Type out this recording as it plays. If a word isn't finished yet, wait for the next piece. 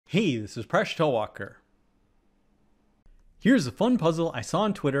Hey, this is Presh Talwalkar. Here's a fun puzzle I saw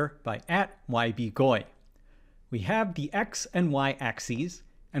on Twitter by @ybgoi. We have the x and y axes,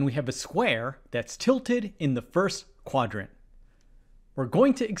 and we have a square that's tilted in the first quadrant. We're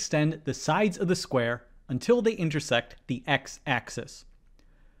going to extend the sides of the square until they intersect the x-axis.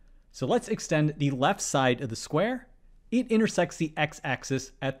 So let's extend the left side of the square. It intersects the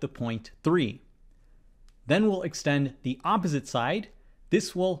x-axis at the point 3. Then we'll extend the opposite side.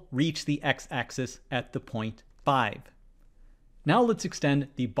 This will reach the x-axis at the point 5. Now let's extend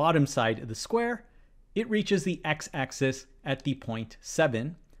the bottom side of the square. It reaches the x-axis at the point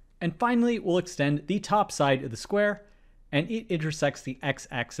 7. And finally, we'll extend the top side of the square, and it intersects the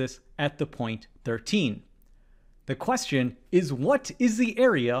x-axis at the point 13. The question is, what is the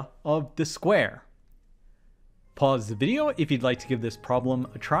area of the square? Pause the video if you'd like to give this problem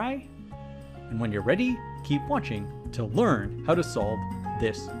a try. And when you're ready, keep watching to learn how to solve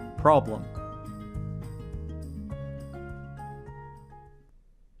this problem.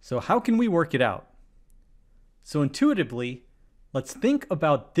 So how can we work it out? So intuitively, let's think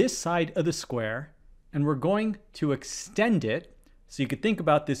about this side of the square, and we're going to extend it. So you could think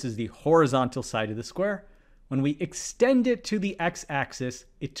about this as the horizontal side of the square. When we extend it to the x-axis,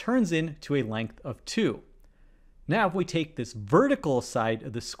 it turns into a length of 2. Now if we take this vertical side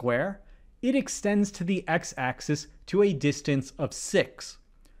of the square, it extends to the x-axis to a distance of 6.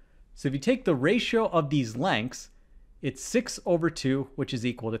 So if you take the ratio of these lengths, it's 6/2, which is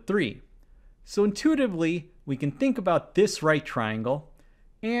equal to 3. So intuitively, we can think about this right triangle,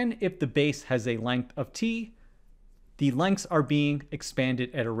 and if the base has a length of t, the lengths are being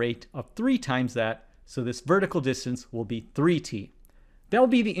expanded at a rate of 3 times that, so this vertical distance will be 3t. That'll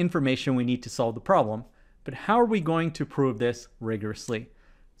be the information we need to solve the problem, but how are we going to prove this rigorously?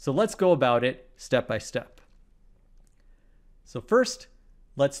 So let's go about it step by step. So first,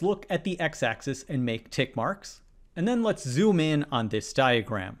 let's look at the x-axis and make tick marks, and then let's zoom in on this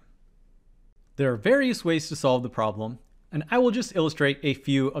diagram. There are various ways to solve the problem, and I will just illustrate a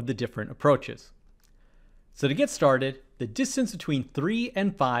few of the different approaches. So to get started, the distance between 3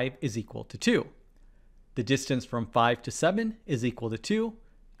 and 5 is equal to 2. The distance from 5 to 7 is equal to 2,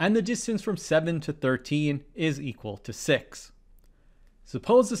 and the distance from 7 to 13 is equal to 6.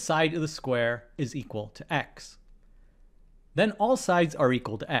 Suppose the side of the square is equal to x. Then all sides are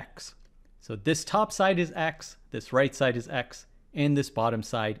equal to x. So this top side is x, this right side is x, and this bottom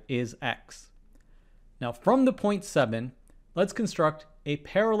side is x. Now from the point 7, let's construct a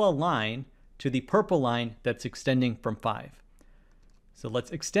parallel line to the purple line that's extending from 5. So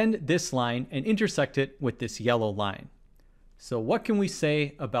let's extend this line and intersect it with this yellow line. So what can we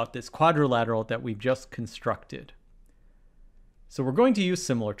say about this quadrilateral that we've just constructed? So we're going to use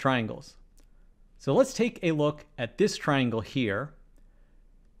similar triangles. So let's take a look at this triangle here.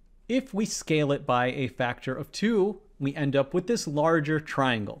 If we scale it by a factor of 2, we end up with this larger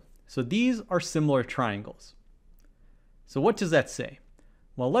triangle. So these are similar triangles. So what does that say?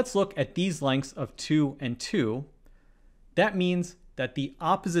 Well, let's look at these lengths of 2 and 2. That means that the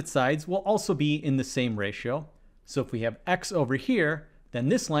opposite sides will also be in the same ratio. So if we have x over here, then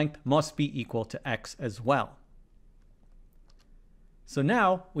this length must be equal to x as well. So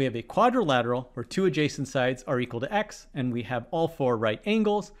now we have a quadrilateral where 2 adjacent sides are equal to x, and we have all 4 right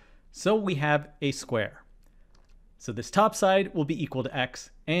angles, so we have a square. So this top side will be equal to x,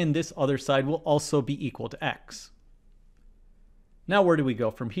 and this other side will also be equal to x. Now where do we go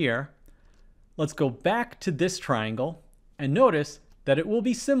from here? Let's go back to this triangle, and notice that it will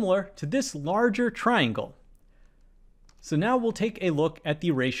be similar to this larger triangle. So now we'll take a look at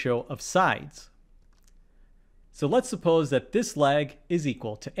the ratio of sides. So let's suppose that this leg is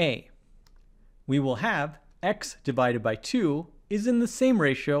equal to a. We will have x divided by 2 is in the same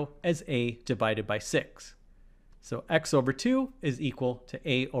ratio as a divided by 6. So x over 2 is equal to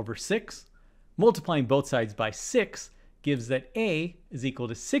a over 6. Multiplying both sides by 6 gives that a is equal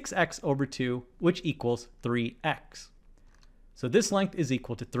to 6x over 2, which equals 3x. So this length is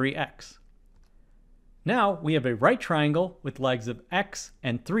equal to 3x. Now we have a right triangle with legs of x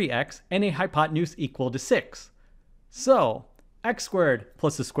and 3x and a hypotenuse equal to 6. So x squared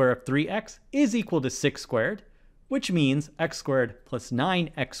plus the square of 3x is equal to 6 squared, which means x squared plus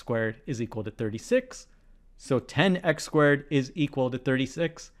 9x squared is equal to 36. So 10x squared is equal to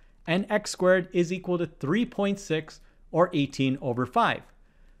 36, and x squared is equal to 3.6, or 18 over 5.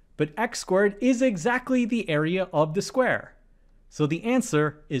 But x squared is exactly the area of the square. So the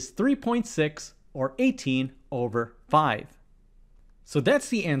answer is 3.6, or 18 over 5. So that's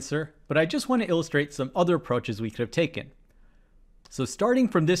the answer, but I just want to illustrate some other approaches we could have taken. So starting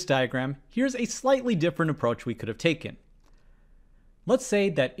from this diagram, here's a slightly different approach we could have taken. Let's say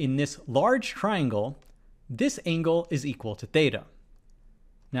that in this large triangle, this angle is equal to theta.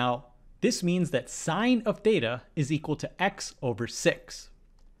 Now, this means that sine of theta is equal to x over 6.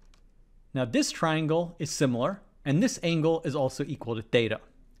 Now this triangle is similar, and this angle is also equal to theta.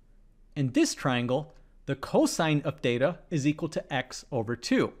 In this triangle, the cosine of theta is equal to x over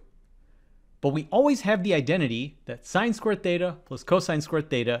 2. But we always have the identity that sine squared theta plus cosine squared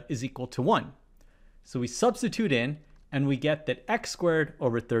theta is equal to 1. So we substitute in, and we get that x squared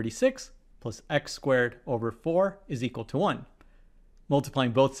over 36 plus x squared over 4 is equal to 1.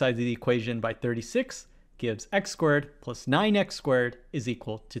 Multiplying both sides of the equation by 36 gives x squared plus 9x squared is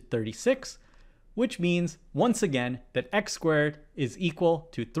equal to 36, which means, once again, that x squared is equal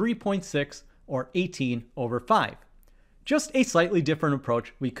to 3.6 or 18 over 5. Just a slightly different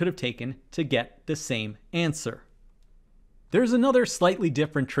approach we could have taken to get the same answer. There's another slightly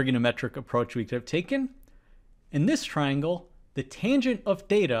different trigonometric approach we could have taken. In this triangle, the tangent of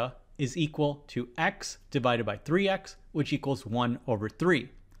theta is equal to x divided by 3x, which equals 1 over 3.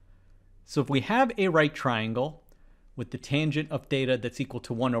 So if we have a right triangle with the tangent of theta that's equal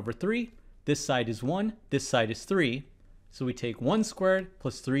to 1 over 3, this side is 1, this side is 3. So we take 1 squared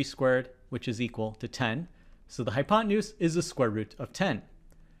plus 3 squared, which is equal to 10. So the hypotenuse is the square root of 10.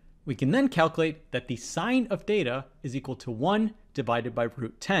 We can then calculate that the sine of theta is equal to 1 divided by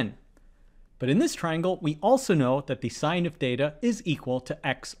root 10. But in this triangle, we also know that the sine of theta is equal to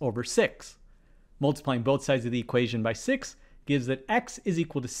x over 6. Multiplying both sides of the equation by 6 gives that x is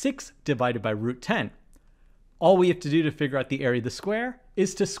equal to 6 divided by root 10. All we have to do to figure out the area of the square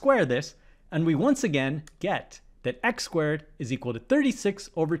is to square this, and we once again get that x squared is equal to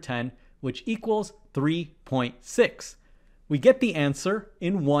 36 over 10, which equals 3.6. We get the answer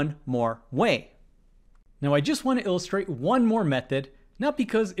in one more way. Now I just want to illustrate one more method, not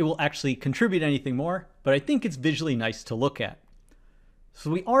because it will actually contribute anything more, but I think it's visually nice to look at. So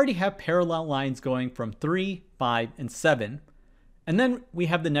we already have parallel lines going from 3, 5, and 7, and then we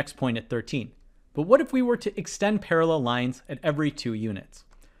have the next point at 13. But what if we were to extend parallel lines at every 2 units?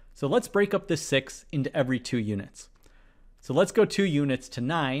 So let's break up this 6 into every 2 units. So let's go 2 units to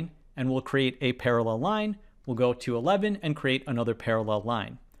 9, and we'll create a parallel line. We'll go to 11 and create another parallel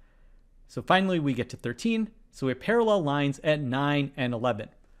line. So finally we get to 13. So we have parallel lines at 9 and 11.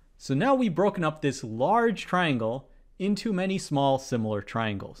 So now we've broken up this large triangle into many small similar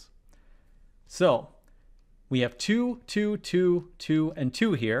triangles. So we have 2, 2, 2, 2, and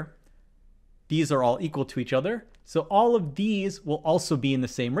 2 here. These are all equal to each other. So all of these will also be in the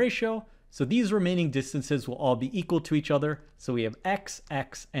same ratio. So these remaining distances will all be equal to each other. So we have x,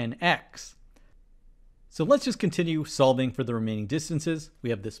 x, and x. So let's just continue solving for the remaining distances. We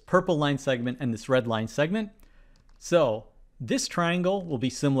have this purple line segment and this red line segment. So this triangle will be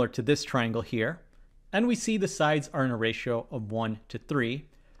similar to this triangle here. And we see the sides are in a ratio of 1 to 3.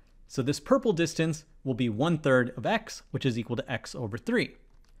 So this purple distance will be 1/3 of x, which is equal to x over 3.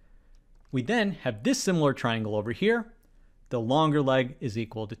 We then have this similar triangle over here. The longer leg is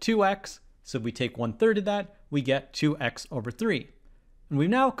equal to 2x. So if we take 1/3 of that, we get 2x over 3. And we've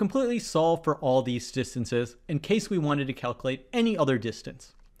now completely solved for all these distances in case we wanted to calculate any other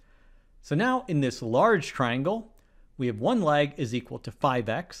distance. So now in this large triangle, we have one leg is equal to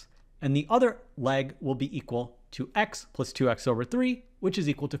 5x, and the other leg will be equal to x plus 2x over 3, which is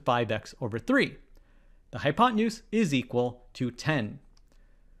equal to 5x over 3. The hypotenuse is equal to 10.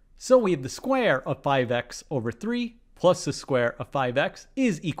 So we have the square of 5x over 3 plus the square of 5x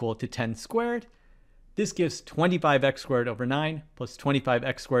is equal to 10 squared. This gives 25x squared over 9 plus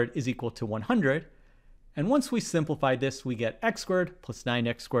 25x squared is equal to 100. And once we simplify this, we get x squared plus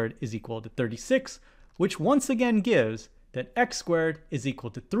 9x squared is equal to 36, which once again gives that x squared is equal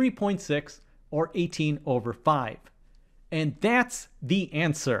to 3.6 or 18 over 5. And that's the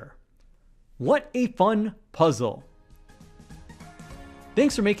answer. What a fun puzzle.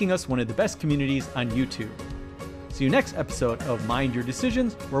 Thanks for making us one of the best communities on YouTube. See you next episode of Mind Your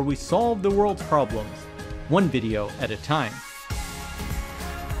Decisions, where we solve the world's problems, one video at a time.